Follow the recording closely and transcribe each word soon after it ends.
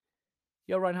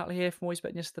Yo, Ryan Hatley here from Always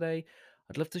Betting Yesterday.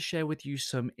 I'd love to share with you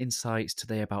some insights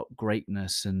today about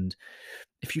greatness. And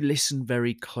if you listen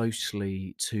very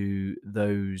closely to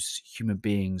those human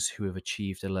beings who have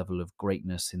achieved a level of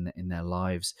greatness in their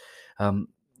lives, um,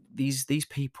 these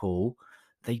people,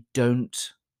 they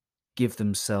don't give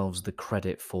themselves the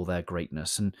credit for their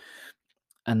greatness, and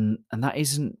that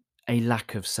isn't a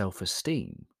lack of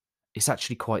self-esteem. It's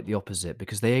actually quite the opposite,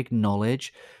 because they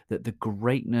acknowledge that the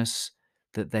greatness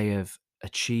that they have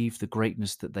achieved, the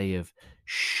greatness that they have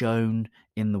shown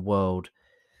in the world,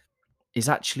 is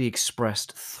actually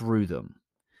expressed through them.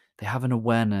 They have an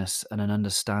awareness and an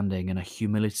understanding and a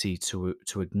humility to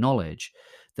acknowledge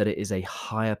that it is a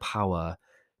higher power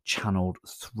channeled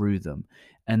through them.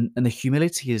 And the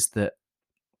humility is that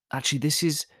actually this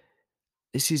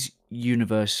is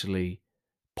universally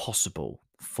possible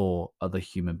for other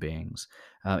human beings.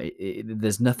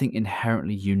 There's nothing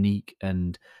inherently unique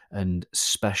and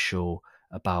special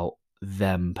about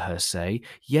them per se.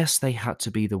 Yes, they had to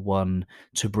be the one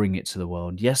to bring it to the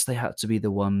world. Yes, they had to be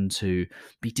the one to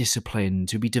be disciplined,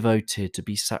 to be devoted,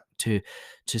 to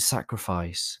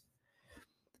sacrifice.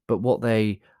 But what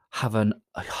they have a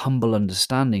humble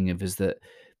understanding of is that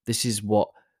this is what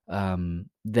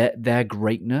their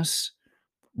greatness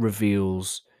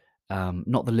reveals,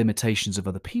 not the limitations of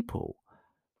other people,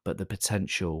 but the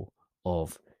potential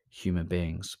of human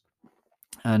beings.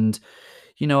 And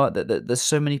there's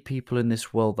so many people in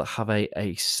this world that have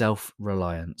a self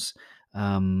reliance,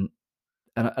 and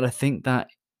I think that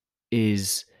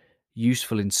is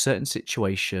useful in certain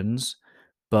situations,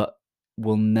 but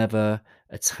will never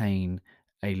attain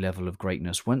a level of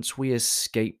greatness. Once we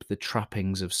escape the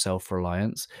trappings of self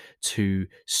reliance to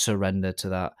surrender to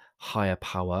that higher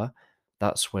power,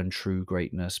 that's when true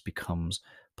greatness becomes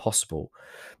possible.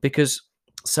 Because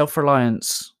self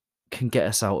reliance can get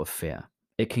us out of fear,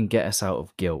 it can get us out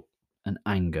of guilt and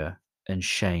anger and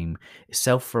shame.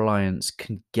 Self reliance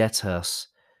can get us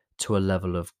to a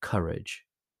level of courage,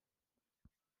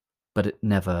 but it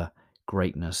never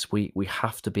greatness. We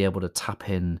have to be able to tap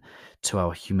in to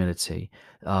our humility,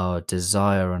 our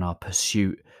desire, and our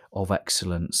pursuit of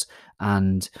excellence.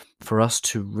 And for us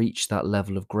to reach that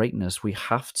level of greatness, we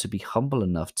have to be humble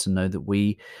enough to know that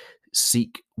we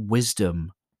seek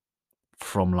wisdom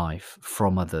from life,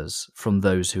 from others, from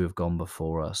those who have gone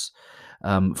before us,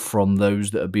 from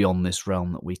those that are beyond this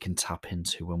realm that we can tap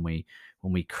into when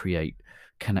we create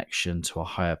connection to a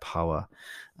higher power.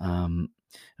 Um,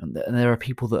 and there are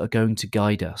people that are going to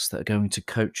guide us, that are going to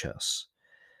coach us.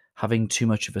 Having too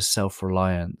much of a self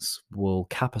reliance will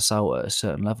cap us out at a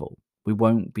certain level. We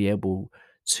won't be able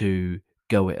to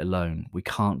go it alone. We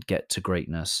can't get to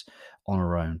greatness on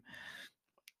our own.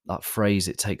 That phrase,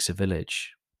 it takes a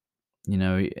village.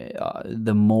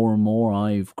 The more and more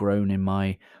I've grown in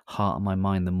my heart and my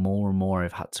mind, the more and more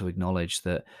I've had to acknowledge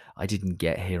that I didn't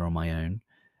get here on my own,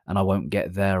 and I won't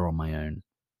get there on my own.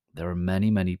 There are many,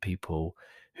 many people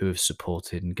who have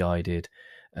supported and guided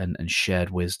and shared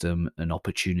wisdom and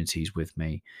opportunities with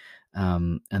me.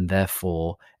 And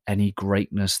therefore, any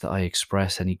greatness that I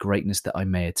express, any greatness that I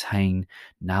may attain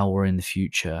now or in the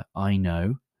future, I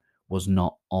know was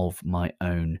not of my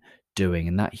own doing.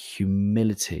 And that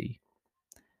humility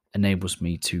enables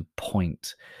me to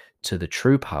point to the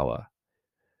true power.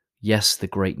 Yes, the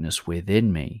greatness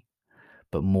within me,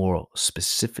 but more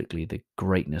specifically, the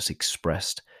greatness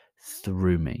expressed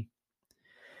through me.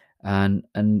 And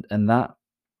that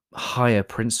higher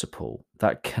principle,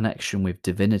 that connection with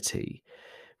divinity,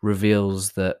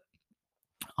 reveals that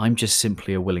I'm just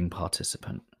simply a willing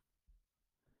participant.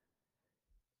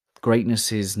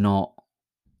 Greatness is not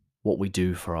what we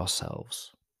do for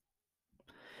ourselves.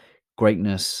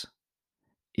 Greatness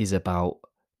is about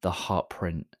the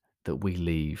heartprint that we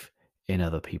leave in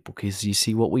other people. Because you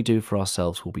see, what we do for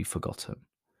ourselves will be forgotten,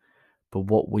 but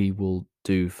what we will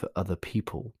do for other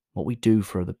people, what we do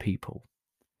for other people,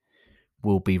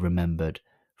 will be remembered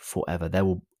forever. There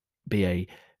will be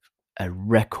a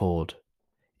record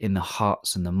in the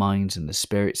hearts and the minds and the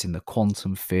spirits in the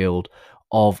quantum field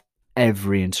of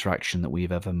every interaction that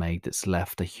we've ever made that's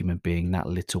left a human being that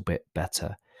little bit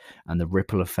better, and the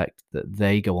ripple effect that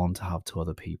they go on to have to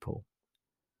other people.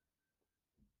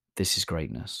 This is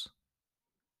greatness.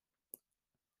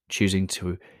 Choosing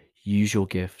to use your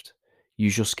gift,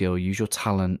 use your skill, use your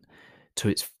talent to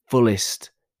its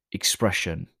fullest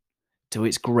expression, to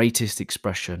its greatest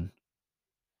expression.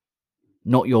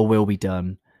 Not your will be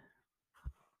done,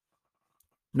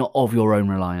 not of your own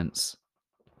reliance,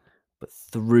 but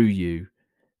through you,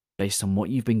 based on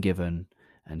what you've been given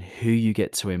and who you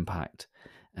get to impact,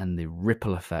 and the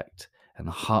ripple effect and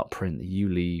the heartprint that you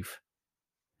leave.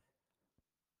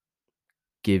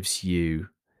 gives you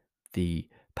the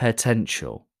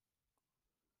potential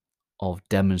of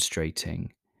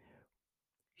demonstrating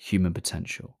human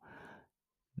potential,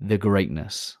 the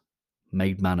greatness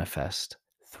made manifest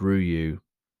through you,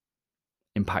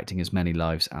 impacting as many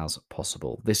lives as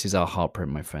possible. This is our heartprint,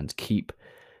 my friends. Keep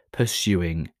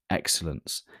pursuing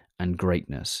excellence and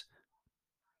greatness.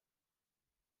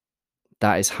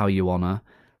 That is how you honor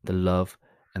the love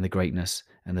and the greatness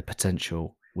and the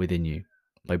potential within you,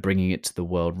 by bringing it to the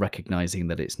world, recognizing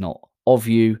that it's not of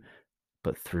you,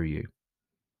 but through you.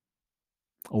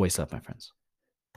 Always love, my friends.